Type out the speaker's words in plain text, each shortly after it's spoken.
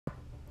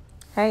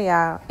Hey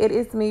y'all, it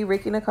is me,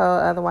 Ricky Nicole,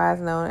 otherwise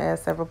known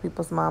as Several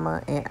People's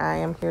Mama, and I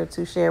am here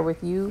to share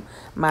with you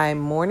my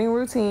morning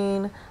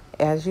routine.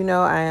 As you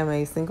know, I am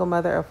a single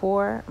mother of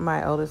four.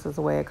 My oldest is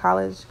away at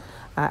college.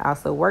 I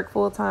also work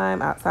full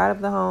time outside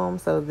of the home,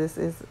 so this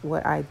is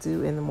what I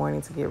do in the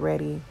morning to get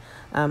ready.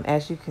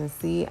 As you can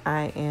see,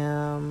 I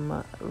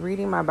am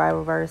reading my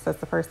Bible verse. That's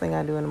the first thing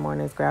I do in the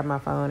morning is grab my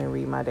phone and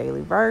read my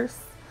daily verse.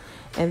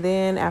 And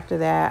then after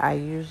that, I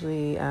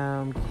usually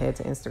head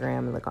to Instagram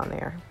and look on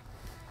there.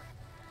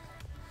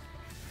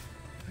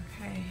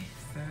 Okay,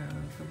 so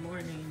good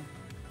morning.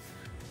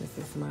 This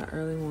is my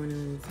early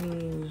morning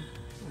routine.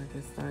 I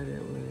get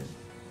started with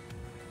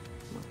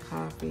my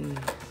coffee.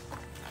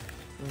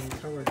 My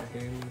coworker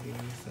gave me these,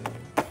 so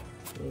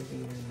Ruby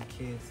and the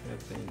kids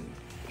have been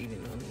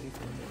eating on these in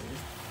the morning.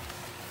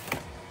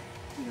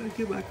 I'm gonna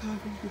get my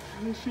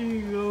coffee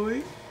machine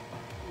going.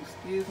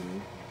 Excuse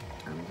me.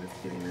 I'm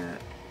just getting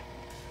up.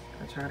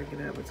 I try to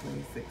get up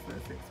between 6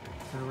 and 6.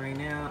 So right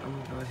now, I'm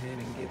gonna go ahead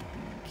and get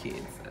the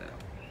kids up.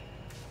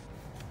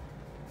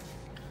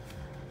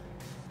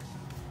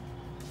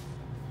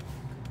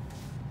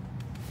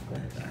 But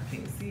I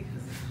can't see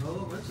because there's a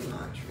whole bunch of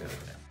laundry over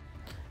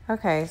there.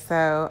 Okay,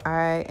 so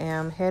I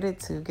am headed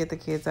to get the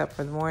kids up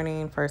for the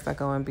morning. First, I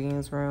go in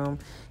Bean's room.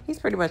 He's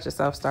pretty much a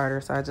self-starter,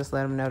 so I just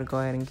let him know to go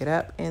ahead and get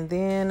up. And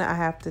then I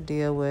have to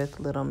deal with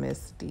little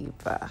Miss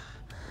Diva.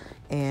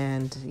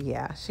 And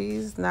yeah,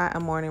 she's not a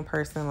morning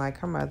person like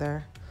her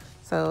mother.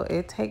 So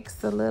it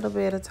takes a little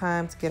bit of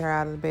time to get her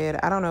out of the bed.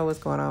 I don't know what's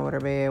going on with her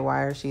bed, why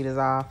her sheet is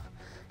off.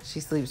 She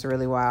sleeps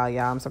really wild,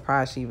 y'all. I'm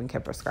surprised she even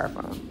kept her scarf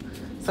on.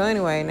 So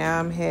anyway, now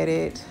I'm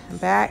headed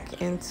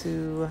back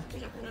into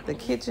the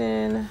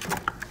kitchen.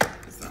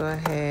 Go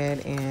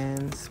ahead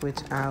and switch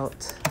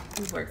out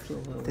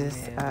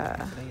this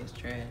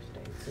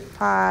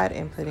pod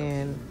and put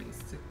in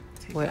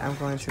what I'm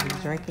going to be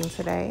drinking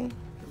today,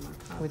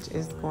 which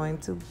is going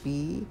to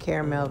be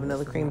caramel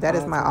vanilla cream. That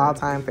is my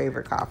all-time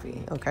favorite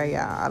coffee. Okay,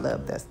 yeah, I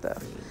love that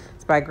stuff.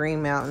 It's by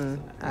Green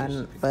Mountain,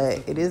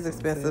 but it is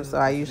expensive, so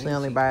I usually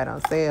only buy it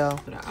on sale.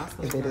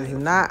 If it is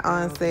not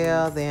on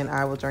sale, then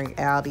I will drink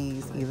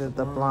Aldi's, either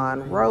the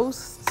Blonde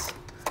Roast,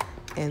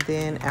 and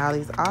then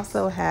Aldi's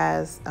also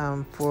has,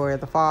 for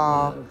the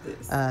fall,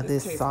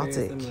 this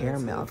salted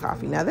caramel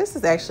coffee. Now, this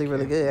is actually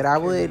really good. I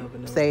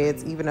would say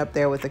it's even up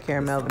there with the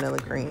caramel vanilla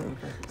cream.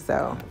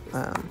 So,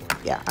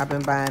 yeah, I've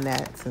been buying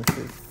that since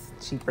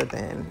it's cheaper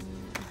than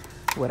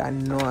what I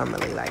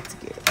normally like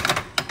to get.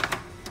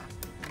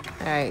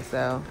 All right,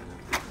 so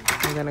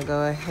I'm going to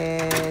go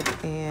ahead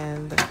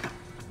and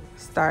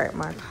start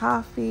my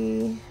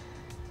coffee.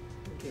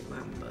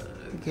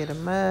 Get a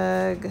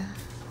mug.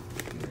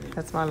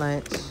 That's my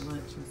lunch.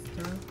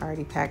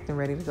 Already packed and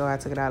ready to go. I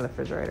took it out of the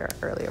refrigerator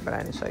earlier, but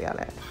I didn't show y'all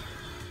that.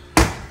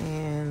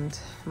 And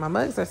my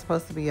mugs are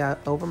supposed to be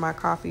over my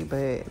coffee,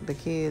 but the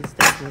kids,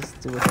 they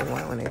just do what they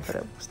want when they put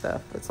up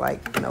stuff. It's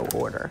like no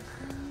order.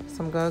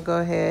 So I'm going to go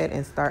ahead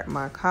and start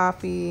my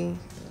coffee.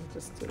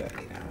 Just do that.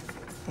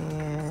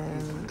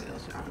 And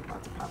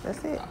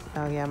that's it.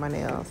 Oh, yeah, my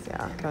nails.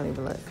 Yeah, don't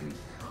even look.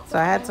 So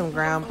I had some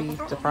ground beef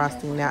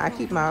defrosting. Now, I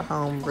keep my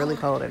home really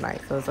cold at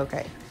night, so it's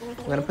okay.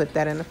 I'm going to put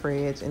that in the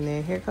fridge. And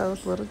then here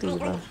goes little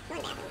Diva.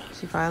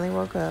 She finally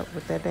woke up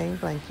with that dang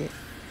blanket.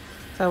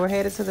 So we're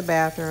headed to the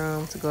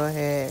bathroom to go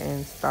ahead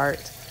and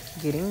start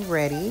getting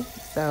ready.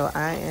 So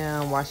I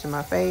am washing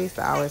my face.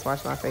 I always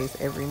wash my face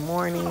every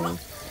morning.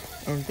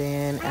 And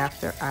then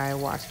after I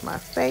wash my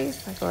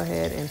face, I go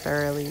ahead and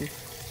thoroughly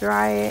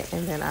dry it.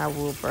 And then I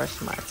will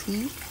brush my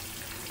teeth.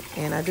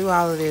 And I do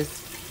all of this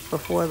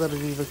before little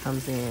Diva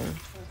comes in.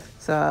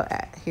 So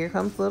here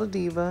comes little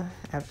Diva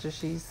after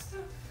she's,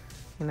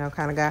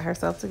 kind of got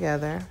herself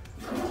together.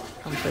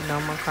 I'm putting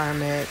on my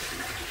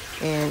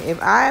Carmex. And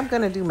if I'm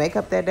going to do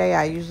makeup that day,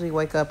 I usually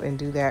wake up and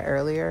do that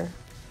earlier.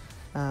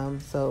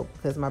 So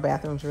because my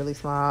bathroom's really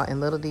small and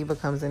little Diva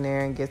comes in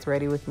there and gets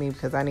ready with me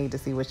because I need to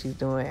see what she's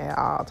doing at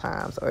all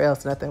times or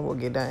else nothing will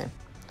get done.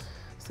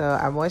 So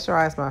I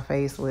moisturize my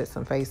face with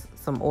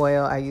some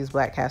oil. I use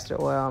black castor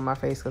oil on my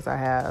face because I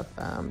have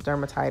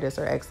dermatitis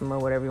or eczema,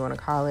 whatever you want to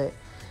call it.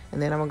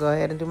 And then I'm going to go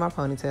ahead and do my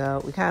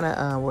ponytail. We kind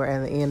of were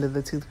at the end of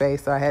the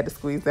toothpaste, so I had to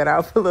squeeze that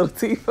out for little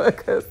Tifa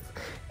because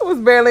it was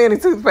barely any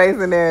toothpaste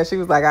in there. And she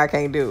was like, I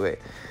can't do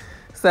it.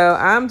 So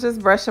I'm just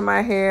brushing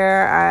my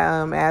hair.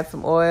 I add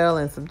some oil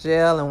and some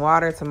gel and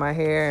water to my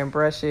hair and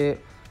brush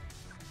it.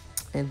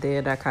 And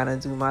then I kind of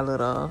do my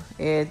little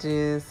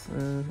edges.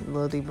 And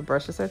little Diva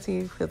brushes her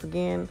teeth because,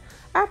 again,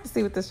 I have to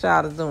see what this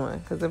child is doing.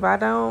 Because if I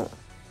don't,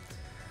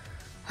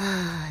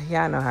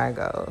 y'all know how it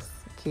goes.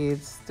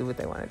 Kids do what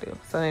they want to do.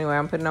 So anyway,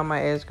 I'm putting on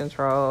my edge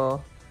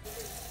control.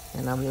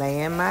 And I'm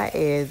laying my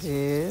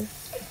edges.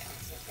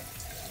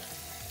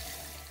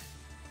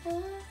 I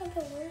have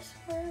the worst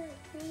part.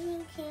 Me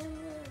on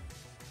camera.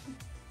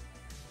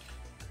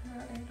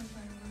 Girl, ain't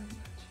nobody worried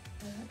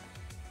about you.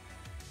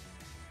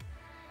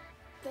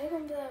 They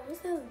gonna be like, what's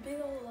that big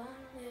old line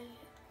there?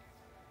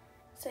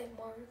 Say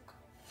Mark.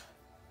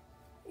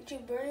 Did you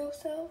burn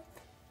yourself?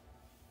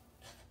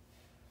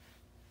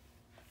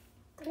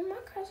 And my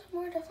curls are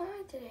more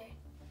defined today.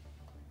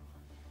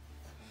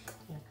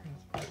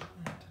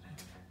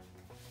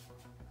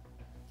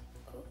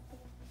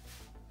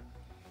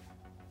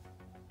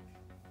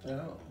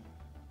 Oh.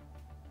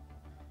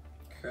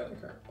 Curly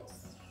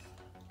curls.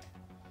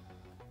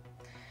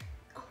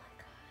 Oh my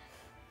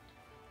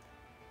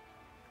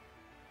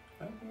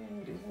god.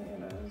 Okay, this man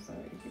knows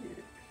something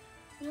here.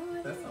 No,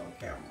 I That's didn't. on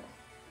camera.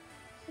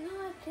 No,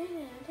 I didn't.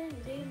 I didn't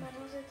dig my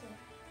nose at it.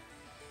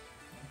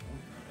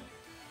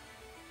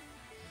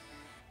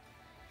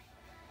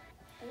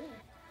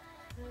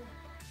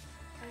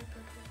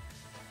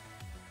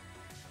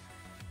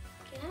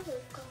 Can I have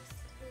lip gloss?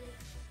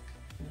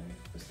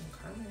 Put some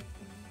caramel.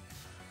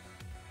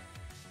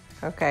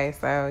 Okay,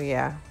 so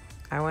yeah,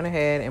 I went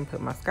ahead and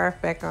put my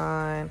scarf back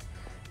on,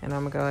 and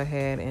I'm gonna go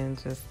ahead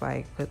and just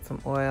like put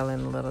some oil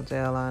and a little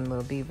gel on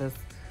Little Diva's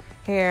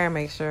hair,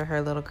 make sure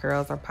her little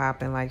curls are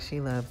popping like she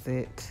loves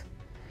it.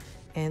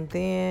 And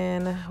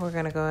then we're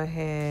gonna go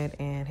ahead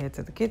and head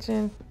to the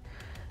kitchen,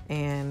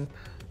 and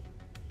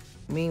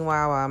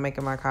meanwhile, while I'm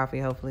making my coffee,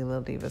 hopefully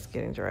Little Diva's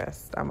getting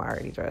dressed. I'm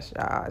already dressed,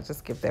 y'all. I just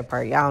skipped that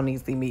part. Y'all don't need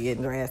to see me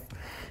getting dressed.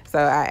 So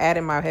I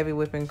added my heavy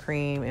whipping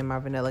cream and my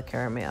vanilla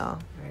caramel.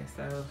 Okay,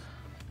 so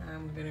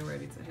I'm getting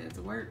ready to head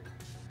to work.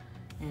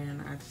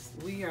 And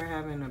we are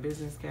having a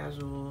business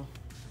casual.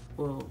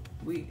 Well,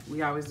 we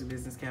always do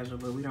business casual,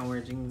 but we don't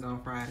wear jeans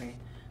on Friday.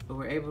 But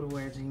we're able to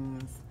wear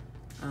jeans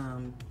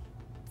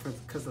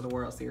because of the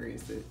World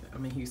Series.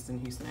 I'm in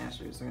Houston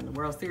Astros are in the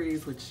World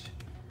Series, which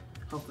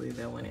hopefully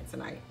they'll win it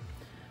tonight.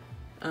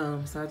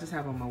 So I just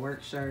have on my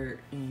work shirt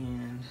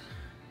and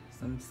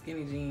some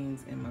skinny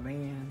jeans and my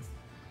Vans.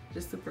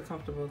 Just super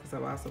comfortable because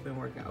I've also been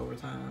working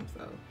overtime.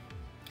 So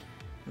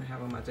I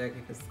have on my jacket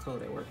because it's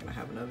cold at work, and I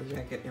have another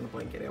jacket and a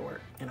blanket at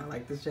work. And I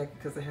like this jacket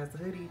because it has the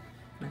hoodie,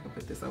 and I can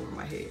put this over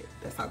my head.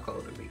 That's how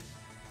cold it be.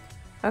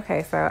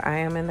 Okay, so I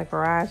am in the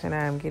garage and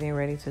I'm getting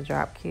ready to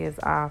drop kids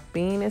off.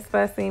 Bean is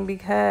fussing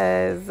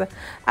because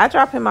I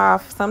drop him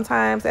off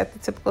sometimes at the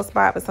typical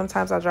spot, but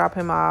sometimes I drop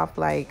him off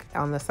like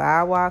on the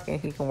sidewalk and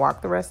he can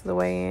walk the rest of the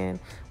way in,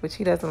 which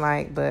he doesn't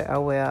like, but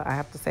oh well, I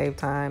have to save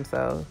time.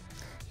 So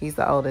he's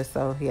the oldest,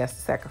 so he has to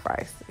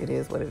sacrifice. It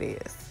is what it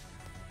is.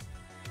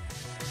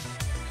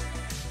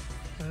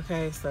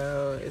 Okay,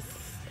 so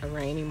it's a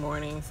rainy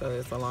morning, so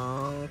it's a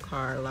long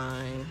car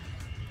line.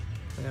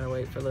 I gotta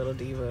wait for Little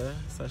Diva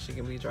so she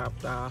can be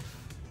dropped off.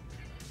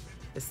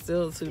 It's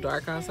still too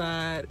dark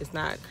outside. It's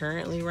not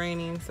currently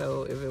raining,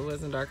 so if it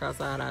wasn't dark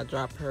outside, I'd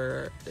drop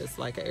her. It's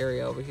like an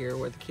area over here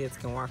where the kids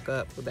can walk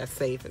up, but that's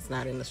safe. It's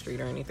not in the street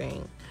or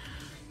anything.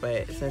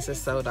 But since it's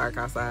so dark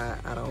outside,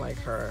 I don't like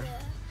her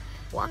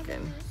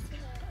walking.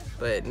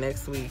 But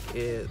next week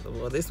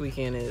this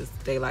weekend is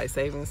daylight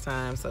savings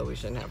time, so we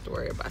shouldn't have to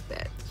worry about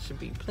that. Should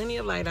be plenty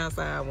of light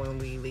outside when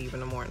we leave in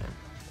the morning.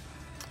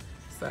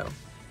 So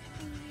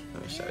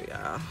let me show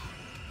y'all.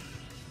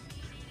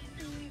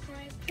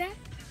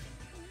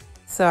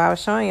 So I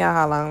was showing y'all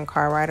how long the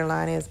car rider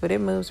line is, but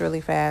it moves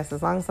really fast.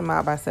 As long as I'm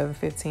out by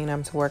 7:15,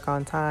 I'm to work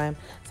on time.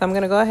 So I'm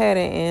gonna go ahead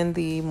and end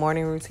the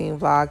morning routine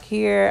vlog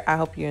here. I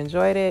hope you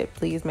enjoyed it.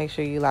 Please make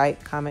sure you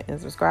like, comment, and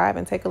subscribe,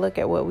 and take a look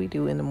at what we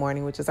do in the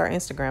morning, which is our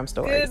Instagram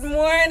stories. Good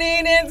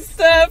morning,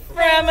 Insta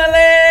family.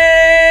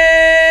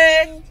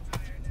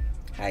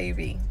 How you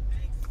be?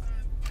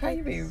 How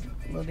you be,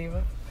 Little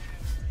Diva?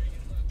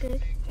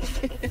 Good.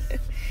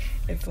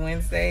 It's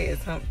Wednesday,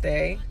 it's hump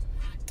day.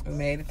 We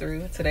made it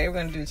through. Today we're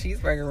gonna do a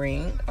cheeseburger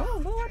ring.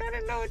 Oh Lord, I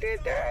didn't know it did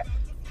that.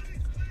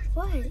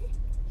 What? It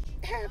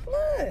had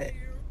blood.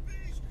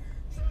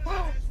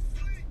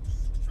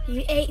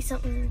 You ate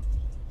something.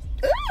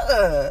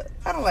 Ugh,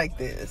 I don't like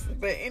this.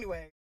 But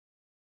anyway.